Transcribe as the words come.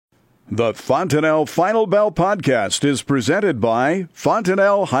The Fontanelle Final Bell podcast is presented by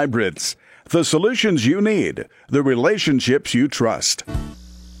Fontanelle Hybrids. The solutions you need, the relationships you trust.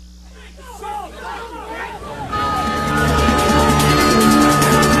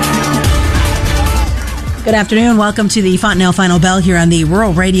 Good afternoon. Welcome to the Fontanelle Final Bell here on the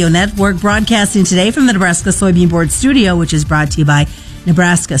Rural Radio Network, broadcasting today from the Nebraska Soybean Board studio, which is brought to you by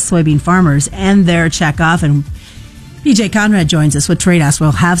Nebraska soybean farmers and their checkoff. And PJ Conradt joins us with Tredas.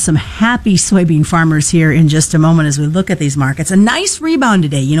 We'll have some happy soybean farmers here in just a moment as we look at these markets. A nice rebound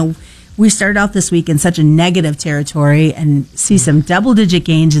today. You know, we started out this week in such a negative territory and see some double-digit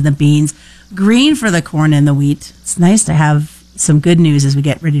gains in the beans, green for the corn and the wheat. It's nice to have some good news as we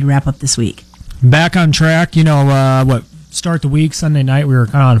get ready to wrap up this week. Back on track, start the week, Sunday night, we were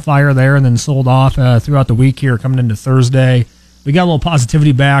kind of on fire there and then sold off throughout the week here coming into Thursday. We got a little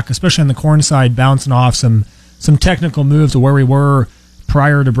positivity back, especially on the corn side, bouncing off some technical moves to where we were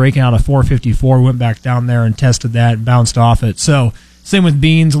prior to breaking out of 454. We went back down there and tested that and bounced off it. So same with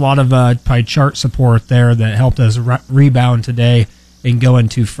beans, a lot of probably chart support there that helped us rebound today and go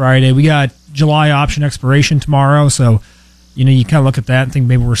into Friday. We got July option expiration tomorrow, so you kind of look at that and think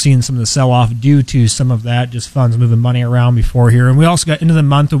maybe we're seeing some of the sell-off due to some of that, just funds moving money around before here. And we also got into the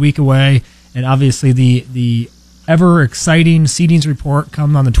month a week away, and obviously the ever-exciting seedings report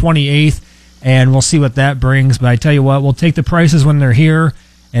comes on the 28th, and we'll see what that brings. But I tell you what, we'll take the prices when they're here,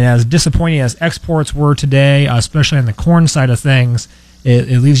 and as disappointing as exports were today, especially on the corn side of things,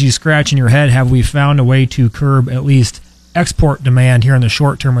 it leaves you scratching your head. Have we found a way to curb at least export demand here in the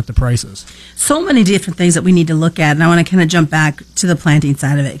short term with the prices? So many different things that we need to look at, and I want to kind of jump back to the planting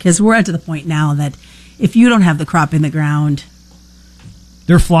side of it, because we're at to the point now that if you don't have the crop in the ground,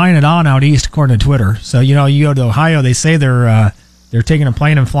 they're flying it on out east according to Twitter. So you go to Ohio, they say they're taking a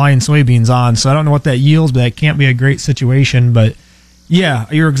plane and flying soybeans on. So I don't know what that yields, but that can't be a great situation. But yeah,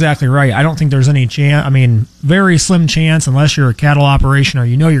 you're exactly right. I don't think there's any chance. I mean, very slim chance, unless you're a cattle operation or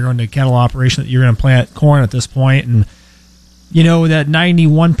you're going to a cattle operation, that you're going to plant corn at this point. And that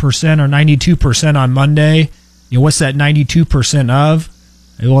 91% or 92% on Monday, what's that 92% of?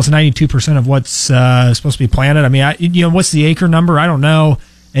 Well, it's 92% of what's supposed to be planted. I mean, what's the acre number? I don't know.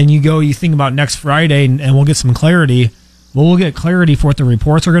 And you think about next Friday, and we'll get some clarity. Well, we'll get clarity for what the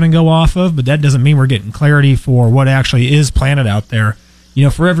reports are going to go off of, but that doesn't mean we're getting clarity for what actually is planted out there.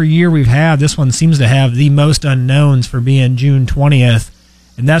 For every year we've had, this one seems to have the most unknowns for being June 20th,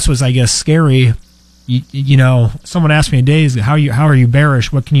 and that's what's, I guess, scary. Someone asked me today, how are you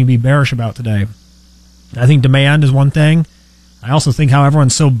bearish? What can you be bearish about today? I think demand is one thing. I also think how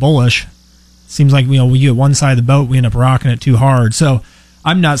everyone's so bullish. Seems like we get one side of the boat, we end up rocking it too hard. So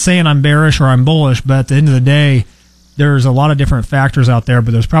I'm not saying I'm bearish or I'm bullish, but at the end of the day, there's a lot of different factors out there,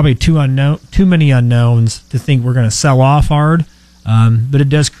 but there's probably too many unknowns to think we're going to sell off hard. But it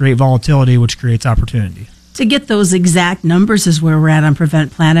does create volatility, which creates opportunity. To get those exact numbers is where we're at on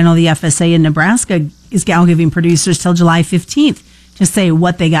Prevent Plan. I know the FSA in Nebraska is now giving producers till July 15th to say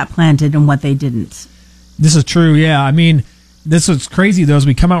what they got planted and what they didn't. This is true, yeah. I mean, this is crazy, though, as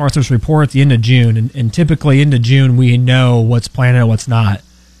we come out with this report at the end of June, and typically into June we know what's planted and what's not.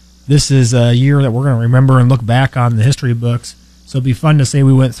 This is a year that we're going to remember and look back on the history books, so it'll be fun to say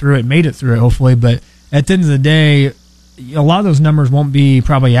we went through it, made it through it, hopefully, but at the end of the day, a lot of those numbers won't be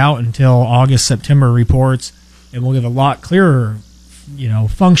probably out until August, September reports, and we'll get a lot clearer,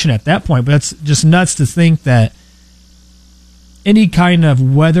 function at that point. But it's just nuts to think that any kind of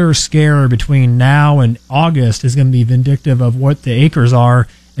weather scare between now and August is going to be vindictive of what the acres are,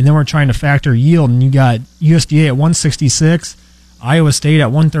 and then we're trying to factor yield, and you got USDA at 166, Iowa State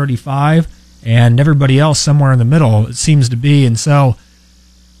at 135, and everybody else somewhere in the middle, it seems to be. And so,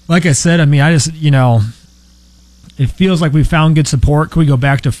 like I said, it feels like we found good support. Could we go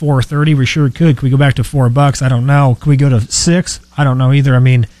back to 430? We sure could. Could we go back to $4? I don't know. Could we go to $6? I don't know either. I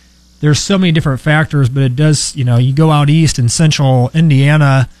mean, there's so many different factors, but it does, you go out east in central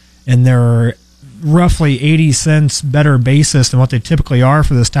Indiana, and they're roughly 80 cents better basis than what they typically are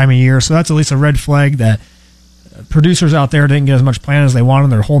for this time of year. So that's at least a red flag that producers out there didn't get as much planted as they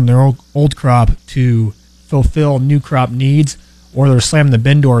wanted. They're holding their old crop to fulfill new crop needs, or they're slamming the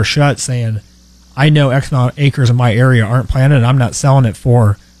bin door shut saying, I know X amount of acres in my area aren't planted, and I'm not selling it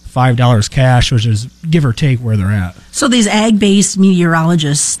for $5 cash, which is give or take where they're at. So these ag-based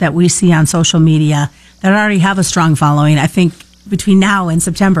meteorologists that we see on social media that already have a strong following, I think between now and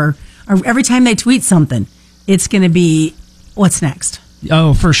September, every time they tweet something, it's going to be, what's next?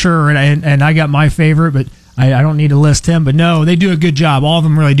 Oh, for sure. And I got my favorite, but I don't need to list him. But no, they do a good job. All of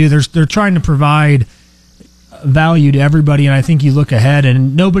them really do. They're trying to provide value to everybody, and I think you look ahead,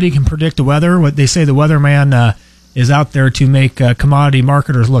 and nobody can predict the weather. What they say, the weatherman is out there to make commodity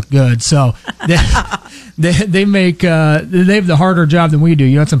marketers look good. So they have the harder job than we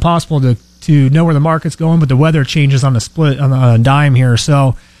do. It's impossible to know where the market's going, but the weather changes on a dime here.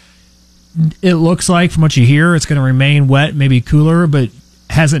 So it looks like, from what you hear, it's going to remain wet, maybe cooler, but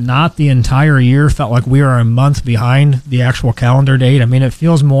has it not the entire year felt like we are a month behind the actual calendar date? I mean, it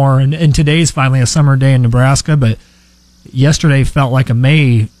feels more, and today's finally a summer day in Nebraska, but yesterday felt like a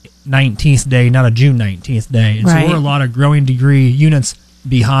May 19th day, not a June 19th day. And right. So we're a lot of growing degree units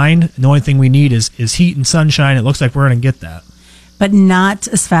behind, and the only thing we need is heat and sunshine. It looks like we're going to get that. But not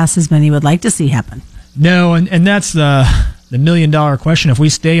as fast as many would like to see happen. No, and that's the $1 million question. If we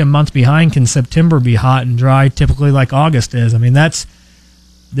stay a month behind, can September be hot and dry typically like August is? I mean, this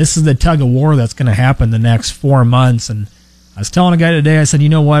is the tug of war that's going to happen the next 4 months. And I was telling a guy today, I said, you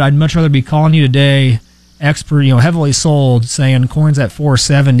know what, I'd much rather be calling you today, expert, heavily sold, saying corn's at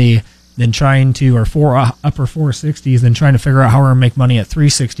 470 than trying to, or upper 460s, than trying to figure out how we're going to make money at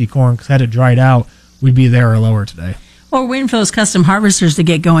 360 corn, because had it dried out, we'd be there or lower today. Well, we're waiting for those custom harvesters to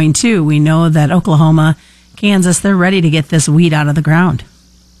get going, too. We know that Oklahoma, Kansas, they're ready to get this wheat out of the ground.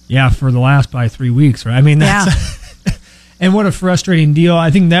 Yeah, for the last probably 3 weeks, right? I mean, that's and what a frustrating deal. I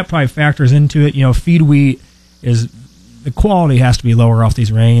think that probably factors into it. Feed wheat the quality has to be lower off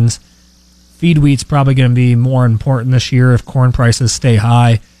these rains. Feed wheat's probably going to be more important this year if corn prices stay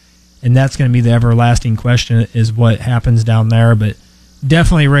high, and that's going to be the everlasting question, is what happens down there. But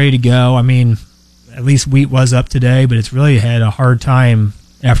definitely ready to go. I mean, at least wheat was up today, but it's really had a hard time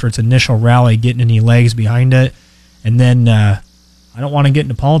after its initial rally getting any legs behind it. And then I don't want to get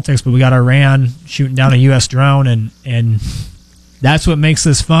into politics, but we got Iran shooting down a U.S. drone, and that's what makes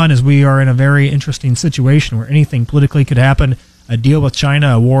this fun, is we are in a very interesting situation where anything politically could happen. A deal with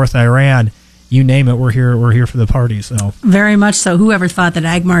China, a war with Iran, you name it, we're here for the party. So very much so. Whoever thought that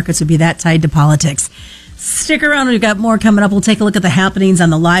ag markets would be that tied to politics? Stick around. We've got more coming up. We'll take a look at the happenings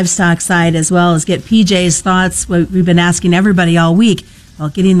on the livestock side, as well as get PJ's thoughts. We've been asking everybody all week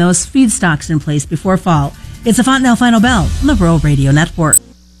about getting those feed stocks in place before fall. It's a Fontenelle Final Bell on the Rural Radio Network.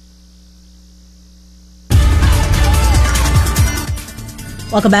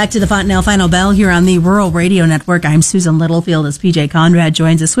 Welcome back to the Fontenelle Final Bell here on the Rural Radio Network. I'm Susan Littlefield as PJ Conradt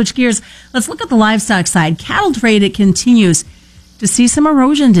joins us. Switch gears. Let's look at the livestock side. Cattle trade, it continues to see some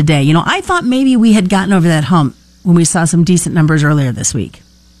erosion today. I thought maybe we had gotten over that hump when we saw some decent numbers earlier this week.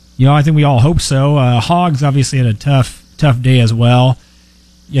 I think we all hope so. Hogs obviously had a tough day as well.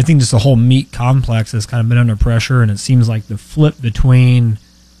 I think just the whole meat complex has kind of been under pressure, and it seems like the flip between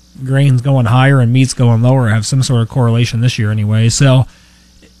grains going higher and meats going lower have some sort of correlation this year anyway. So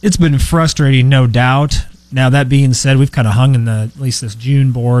it's been frustrating, no doubt. Now, that being said, we've kind of hung in at least this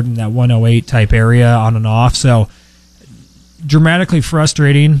June board in that 108 type area on and off. So dramatically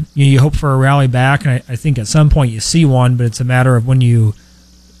frustrating. You hope for a rally back, and I think at some point you see one, but it's a matter of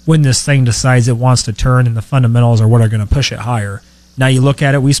when this thing decides it wants to turn, and the fundamentals are what are going to push it higher. Now you look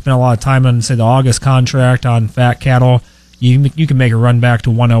at it, we spent a lot of time on, say, the August contract on fat cattle. You can make a run back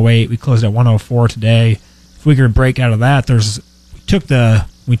to 108. We closed at 104 today. If we could break out of that,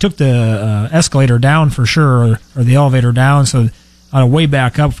 we took the escalator down for sure, or the elevator down. So on a way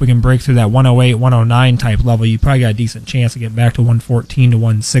back up, if we can break through that 108, 109 type level, you probably got a decent chance to get back to 114 to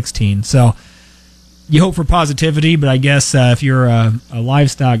 116. So you hope for positivity, but I guess if you're a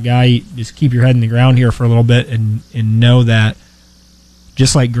livestock guy, you just keep your head in the ground here for a little bit and know that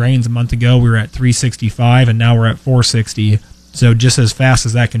just like grains a month ago, we were at 365 and now we're at 460. So just as fast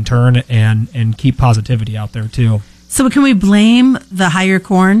as that can turn, and keep positivity out there too. So can we blame the higher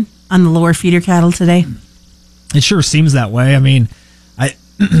corn on the lower feeder cattle today? It sure seems that way. I mean,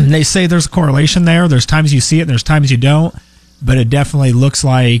 they say there's a correlation there. There's times you see it and there's times you don't. But it definitely looks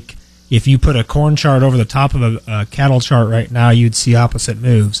like if you put a corn chart over the top of a cattle chart right now, you'd see opposite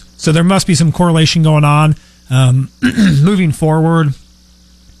moves. So there must be some correlation going on. Moving forward,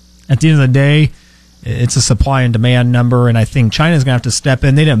 at the end of the day, it's a supply and demand number, and I think China's going to have to step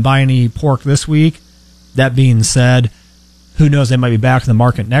in. They didn't buy any pork this week. That being said, who knows, they might be back in the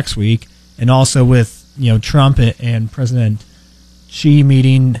market next week. And also with Trump and President Xi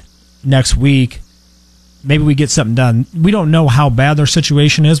meeting next week, maybe we get something done. We don't know how bad their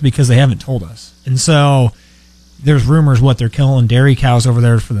situation is because they haven't told us. And so there's rumors they're killing dairy cows over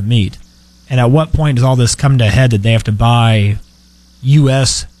there for the meat. And at what point does all this come to a head that they have to buy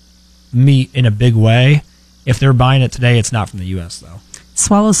U.S. meat in a big way? If they're buying it today, it's not from the U.S., though.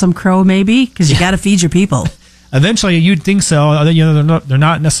 Swallow some crow, maybe, because you got to feed your people. Eventually, you'd think so. They're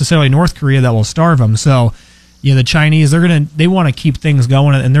not necessarily North Korea that will starve them. So, the Chinese, they want to keep things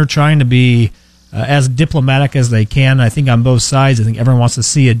going, and they're trying to be as diplomatic as they can. I think on both sides, I think everyone wants to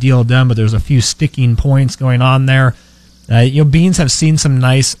see a deal done, but there's a few sticking points going on there. Beans have seen some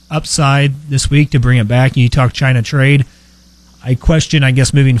nice upside this week to bring it back. You talk China trade. I question, I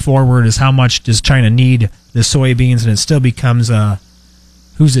guess, moving forward is how much does China need the soybeans, and it still becomes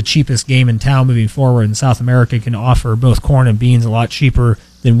who's the cheapest game in town moving forward. And South America can offer both corn and beans a lot cheaper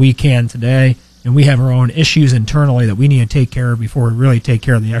than we can today, and we have our own issues internally that we need to take care of before we really take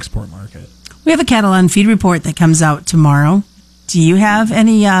care of the export market. We have a cattle on feed report that comes out tomorrow. Do you have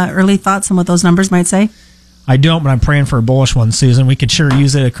any early thoughts on what those numbers might say? I don't, but I'm praying for a bullish one, Susan. We could sure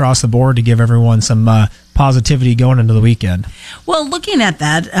use it across the board to give everyone some positivity going into the weekend. Well, looking at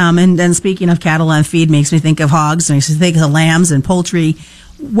that, and speaking of cattle on feed makes me think of hogs, makes me think of lambs and poultry.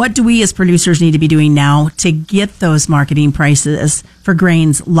 What do we as producers need to be doing now to get those marketing prices for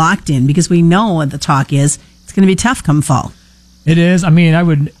grains locked in? Because we know what the talk is, it's going to be tough come fall. It is. I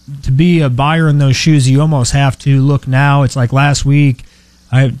mean, to be a buyer in those shoes, you almost have to look now. It's like last week,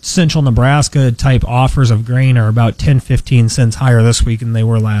 Central Nebraska type offers of grain are about 10-15 cents higher this week than they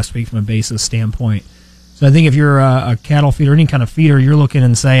were last week from a basis standpoint. So I think if you're a cattle feeder, any kind of feeder, you're looking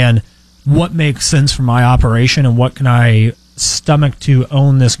and saying, what makes sense for my operation and what can I stomach to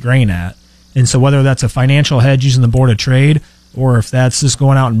own this grain at? And so whether that's a financial hedge using the Board of Trade or if that's just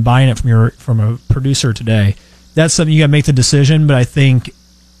going out and buying it from a producer today, that's something you got to make the decision. But I think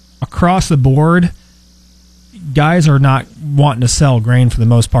across the board, guys are not wanting to sell grain for the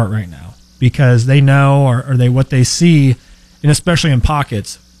most part right now because they know or they what they see, and especially in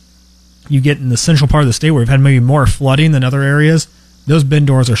pockets. You get in the central part of the state where we've had maybe more flooding than other areas. Those bin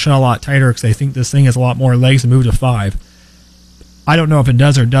doors are shut a lot tighter because they think this thing has a lot more legs to move to 5. I don't know if it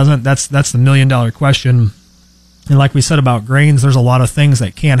does or doesn't. That's the $1 million question. And like we said about grains, there's a lot of things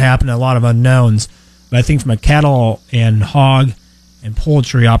that can't happen, a lot of unknowns. But I think from a cattle and hog and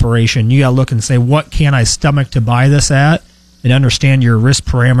poultry operation, you got to look and say, what can I stomach to buy this at, and understand your risk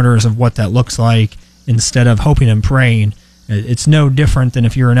parameters of what that looks like instead of hoping and praying. It's no different than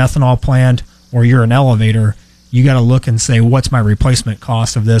if you're an ethanol plant or you're an elevator. You got to look and say, what's my replacement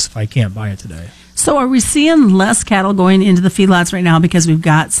cost of this if I can't buy it today? So are we seeing less cattle going into the feedlots right now because we've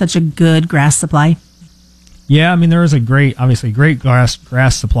got such a good grass supply? Yeah, I mean, there is obviously great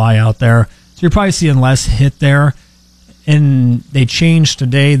grass supply out there. So you're probably seeing less hit there. And they changed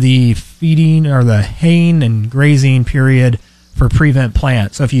today the feeding or the haying and grazing period for prevent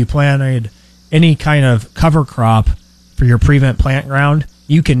plant. So if you planted any kind of cover crop for your prevent plant ground,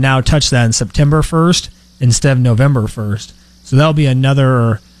 you can now touch that on September 1st instead of November 1st. So that'll be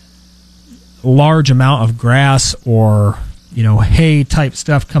another large amount of grass or hay type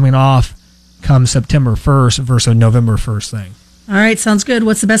stuff coming off come September 1st versus a November 1st thing. All right, sounds good.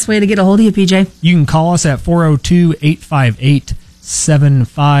 What's the best way to get a hold of you, PJ? You can call us at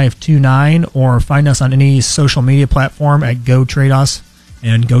 402-858-7529 or find us on any social media platform at GoTredas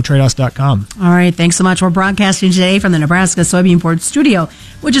and GoTredas.com. All right, thanks so much. We're broadcasting today from the Nebraska Soybean Board Studio,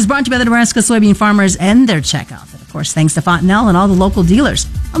 which is brought to you by the Nebraska Soybean Farmers and their checkoff. And, of course, thanks to Fontenelle and all the local dealers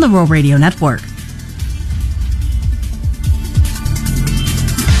on the Rural Radio Network.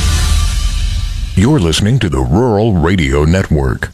 You're listening to the Rural Radio Network.